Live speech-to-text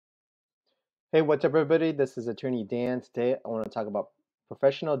Hey, what's up, everybody? This is Attorney Dan. Today, I want to talk about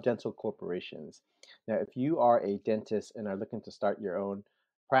professional dental corporations. Now, if you are a dentist and are looking to start your own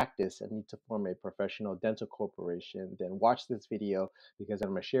practice and need to form a professional dental corporation, then watch this video because I'm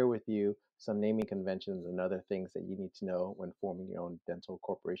going to share with you some naming conventions and other things that you need to know when forming your own dental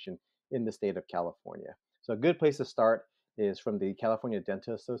corporation in the state of California. So, a good place to start is from the California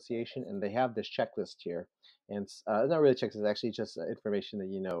Dental Association, and they have this checklist here. And it's not really checklist, it's actually just information that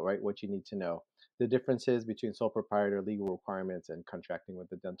you know, right? What you need to know, the differences between sole proprietor, legal requirements, and contracting with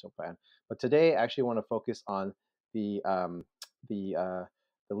the dental plan. But today, I actually want to focus on the um, the uh,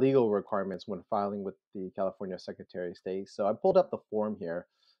 the legal requirements when filing with the California Secretary of State. So I pulled up the form here,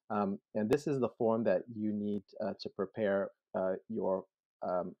 and this is the form that you need to prepare your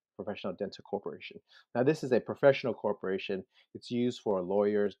professional dental corporation. Now, this is a professional corporation. It's used for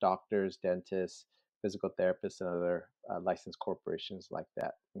lawyers, doctors, dentists, physical therapists, and other licensed corporations like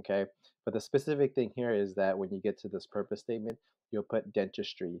that. Okay. But the specific thing here is that when you get to this purpose statement, you'll put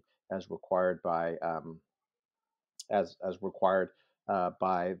dentistry as required by as required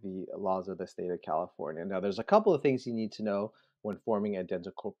by the laws of the state of California. Now, there's a couple of things you need to know when forming a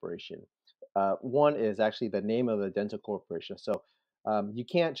dental corporation. One is actually the name of the dental corporation. So you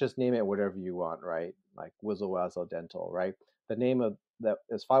can't just name it whatever you want, right? Like Wizzle Wazzle Dental, right? The name of that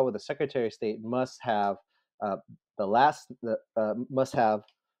is filed with the Secretary of State must have uh, must have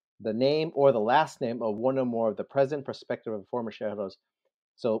the name or the last name of one or more of the present, prospective, and former shareholders.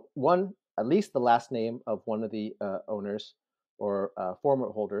 So one, at least the last name of one of the owners or former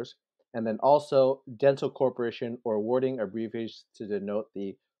holders, and then also dental corporation or wording abbreviations to denote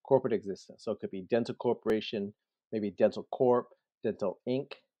the corporate existence. So it could be dental corporation, maybe dental corp, dental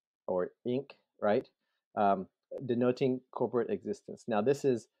inc, or inc, right? Um, Denoting corporate existence. Now this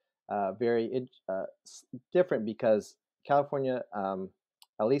is very different because California,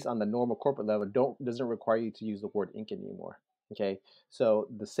 at least on the normal corporate level, doesn't require you to use the word inc anymore. Okay, so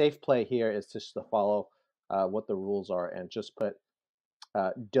the safe play here is just to follow what the rules are and just put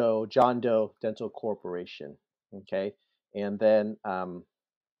John Doe Dental Corporation. Okay, and then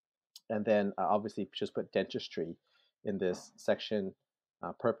obviously just put dentistry in this section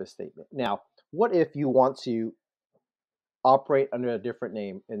purpose statement. Now, what if you want to operate under a different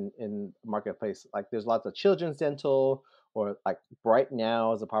name in marketplace? Like there's lots of children's dental, or like Bright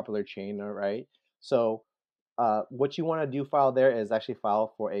Now is a popular chain, right? So what you want to do file there is actually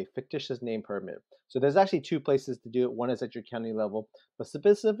file for a fictitious name permit. So there's actually two places to do it. One is at your county level, but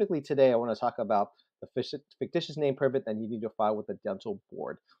specifically today I want to talk about the fictitious name permit that you need to file with the dental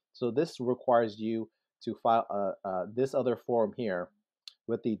board. So this requires you to file this other form here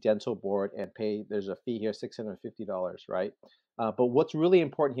with the dental board and pay. There's a fee here, $650, right? But what's really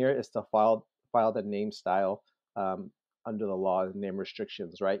important here is to file the name style under the law and name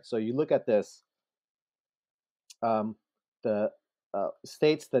restrictions, right? So you look at this. The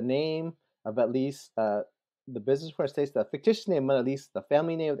states the name of at least the business for states the fictitious name of at least the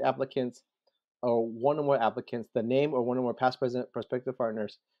family name of the applicants or one or more applicants, the name or one or more past, present, prospective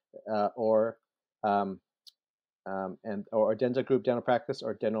partners, or um, and or dental group, dental practice,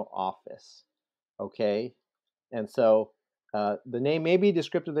 or dental office. Okay, and so the name may be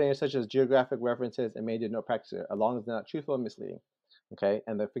descriptive names such as geographic references and may denote practice, as long as they're not truthful or misleading. Okay,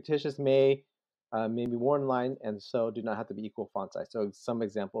 and the fictitious may be more in line and so do not have to be equal font size. So some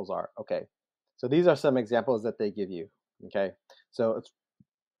examples are, okay, so these are some examples that they give you. Okay, so it's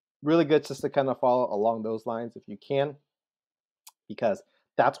really good just to kind of follow along those lines if you can, because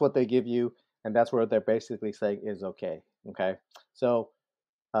that's what they give you and that's where they're basically saying is okay. Okay, so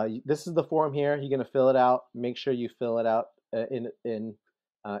this is the form here. You're going to fill it out. Make sure you fill it out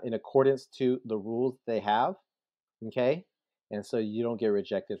in accordance to the rules they have. Okay, and so you don't get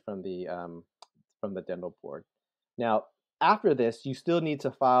rejected from the dental board. Now, after this, you still need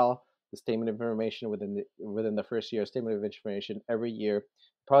to file the statement of information within the first year. Statement of information every year.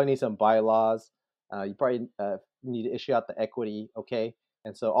 You probably need some bylaws. You probably need to issue out the equity. Okay,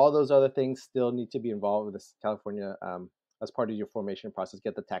 and so all those other things still need to be involved with this California as part of your formation process.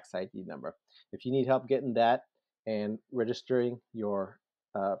 Get the tax ID number. If you need help getting that and registering your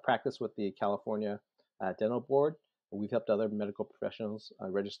practice with the California Dental Board, we've helped other medical professionals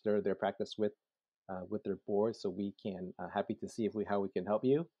register their practice with their board, so we can happy to see how we can help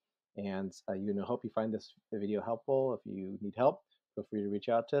you. And hope you find this video helpful. If you need help, feel free to reach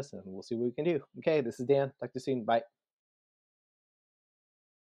out to us, and we'll see what we can do. Okay, this is Dan. Talk to you soon. Bye.